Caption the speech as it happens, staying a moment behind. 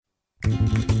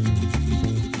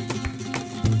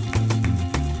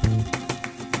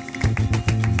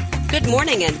Good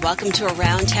morning and welcome to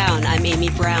Around Town. I'm Amy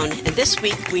Brown, and this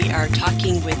week we are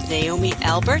talking with Naomi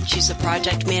Albert. She's a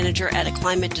project manager at A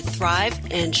Climate to Thrive,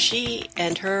 and she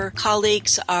and her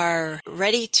colleagues are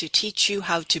ready to teach you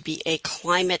how to be a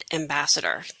climate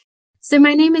ambassador. So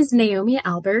my name is Naomi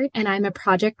Albert, and I'm a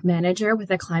project manager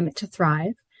with A Climate to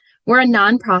Thrive. We're a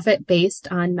nonprofit based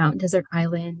on Mount Desert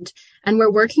Island, and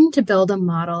we're working to build a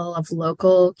model of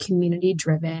local,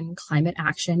 community-driven climate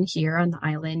action here on the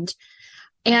island.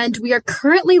 And we are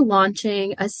currently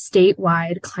launching a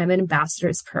statewide Climate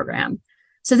Ambassadors program.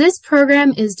 So this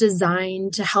program is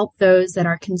designed to help those that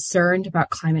are concerned about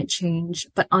climate change,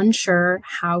 but unsure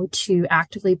how to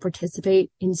actively participate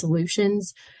in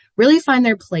solutions, really find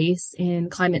their place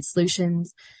in climate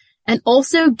solutions, and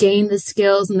also gain the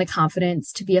skills and the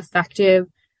confidence to be effective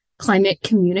climate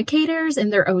communicators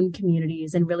in their own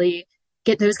communities and really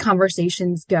get those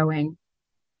conversations going.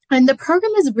 And the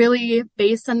program is really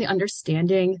based on the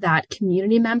understanding that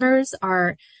community members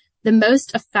are the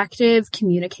most effective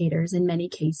communicators in many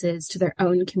cases to their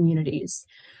own communities.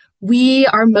 We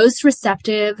are most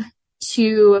receptive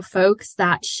to folks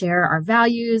that share our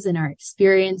values and our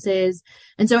experiences.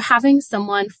 And so having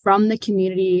someone from the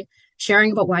community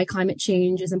sharing about why climate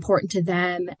change is important to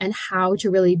them and how to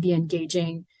really be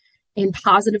engaging in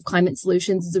positive climate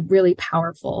solutions is really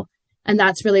powerful. And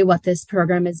that's really what this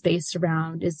program is based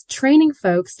around, is training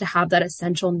folks to have that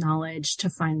essential knowledge to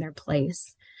find their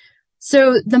place.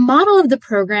 So the model of the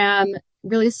program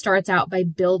really starts out by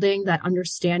building that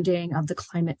understanding of the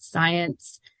climate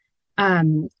science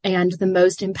and the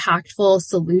most impactful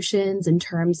solutions in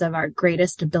terms of our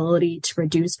greatest ability to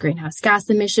reduce greenhouse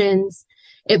gas emissions.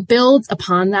 It builds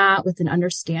upon that with an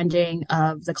understanding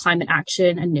of the climate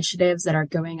action initiatives that are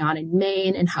going on in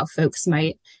Maine and how folks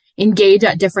might engage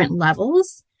at different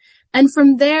levels. And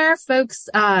from there, folks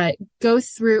go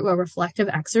through a reflective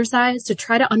exercise to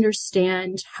try to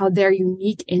understand how their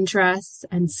unique interests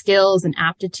and skills and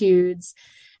aptitudes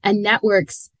and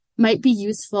networks might be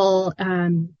useful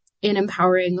in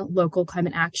empowering local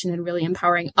climate action and really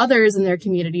empowering others in their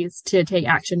communities to take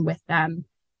action with them.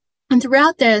 And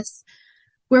throughout this,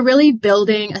 we're really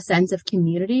building a sense of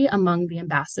community among the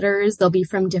ambassadors. They'll be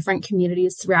from different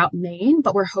communities throughout Maine,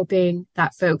 but we're hoping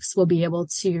that folks will be able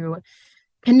to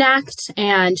connect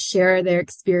and share their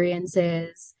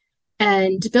experiences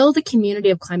and build a community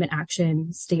of climate action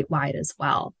statewide as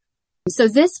well. So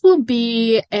this will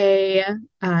be a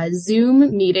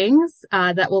Zoom meetings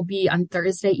that will be on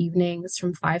Thursday evenings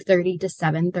from 5:30 to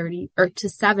 7:30 or to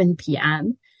 7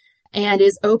 p.m. and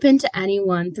is open to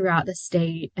anyone throughout the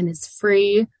state and is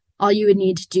free. All you would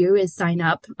need to do is sign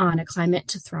up on A Climate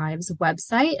to Thrive's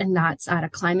website, and that's at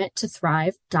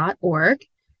aclimatetothrive.org.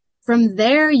 From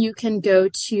there, you can go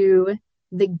to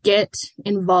the Get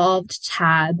Involved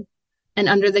tab, and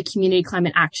under the Community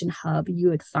Climate Action Hub, you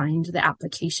would find the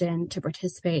application to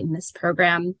participate in this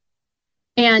program.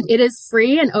 And it is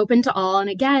free and open to all. And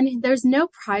again, there's no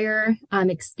prior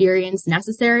experience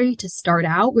necessary to start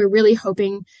out. We're really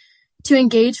hoping to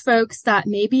engage folks that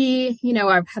maybe,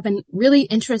 have been really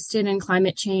interested in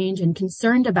climate change and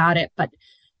concerned about it, but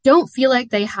don't feel like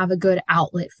they have a good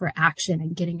outlet for action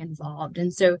and getting involved.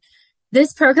 And so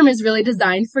this program is really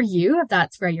designed for you if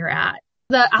that's where you're at.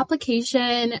 The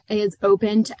application is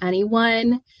open to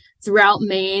anyone throughout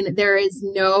Maine. There is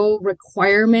no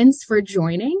requirements for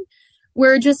joining.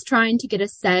 We're just trying to get a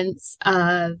sense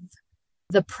of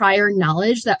the prior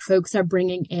knowledge that folks are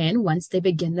bringing in once they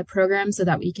begin the program so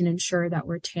that we can ensure that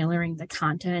we're tailoring the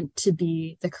content to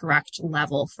be the correct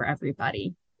level for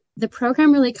everybody. The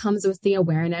program really comes with the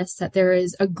awareness that there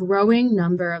is a growing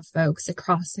number of folks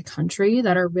across the country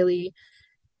that are really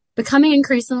becoming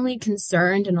increasingly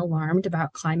concerned and alarmed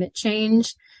about climate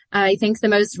change. I think the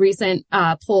most recent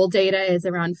poll data is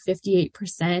around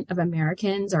 58% of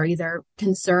Americans are either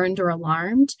concerned or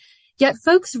alarmed. Yet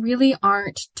folks really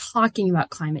aren't talking about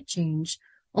climate change.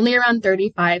 Only around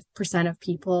 35% of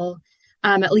people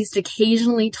at least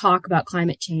occasionally talk about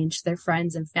climate change to their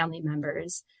friends and family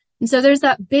members. And so there's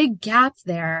that big gap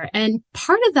there. And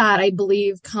part of that, I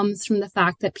believe, comes from the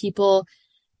fact that people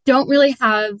don't really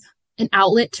have an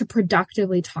outlet to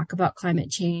productively talk about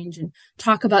climate change and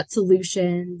talk about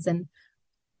solutions and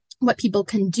what people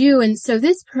can do. And so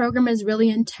this program is really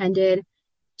intended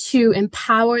to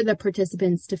empower the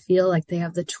participants to feel like they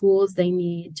have the tools they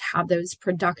need to have those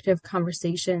productive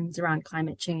conversations around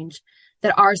climate change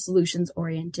that are solutions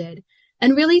oriented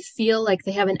and really feel like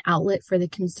they have an outlet for the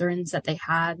concerns that they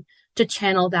have to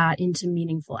channel that into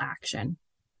meaningful action.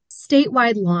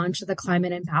 Statewide launch of the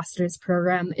Climate Ambassadors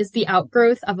Program is the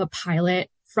outgrowth of a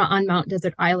pilot on Mount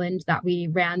Desert Island that we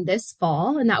ran this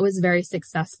fall, and that was very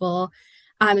successful.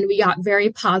 And we got very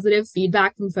positive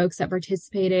feedback from folks that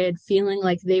participated, feeling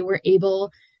like they were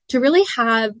able to really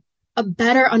have a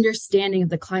better understanding of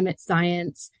the climate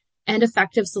science and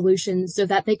effective solutions so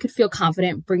that they could feel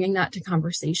confident bringing that to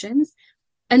conversations.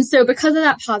 And so because of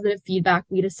that positive feedback,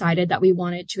 we decided that we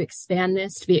wanted to expand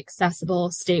this to be accessible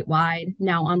statewide,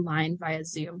 now online via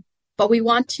Zoom. But we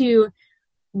want to,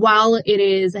 while it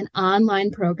is an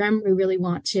online program, we really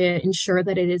want to ensure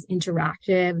that it is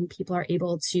interactive and people are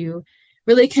able to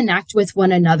really connect with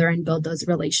one another and build those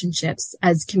relationships,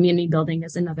 as community building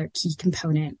is another key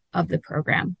component of the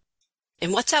program.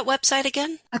 And what's that website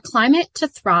again?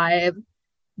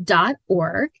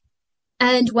 acclimatetothrive.org.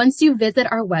 And once you visit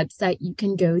our website, you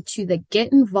can go to the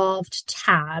Get Involved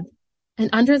tab. And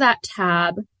under that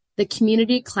tab, the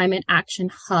Community Climate Action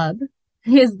Hub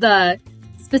is the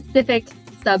specific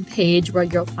subpage where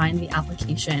you'll find the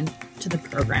application to the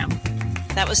program.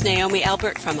 That was Naomi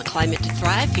Albert from A Climate to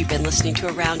Thrive. You've been listening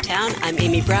to Around Town. I'm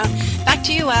Amy Brown. Back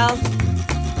to you, Al.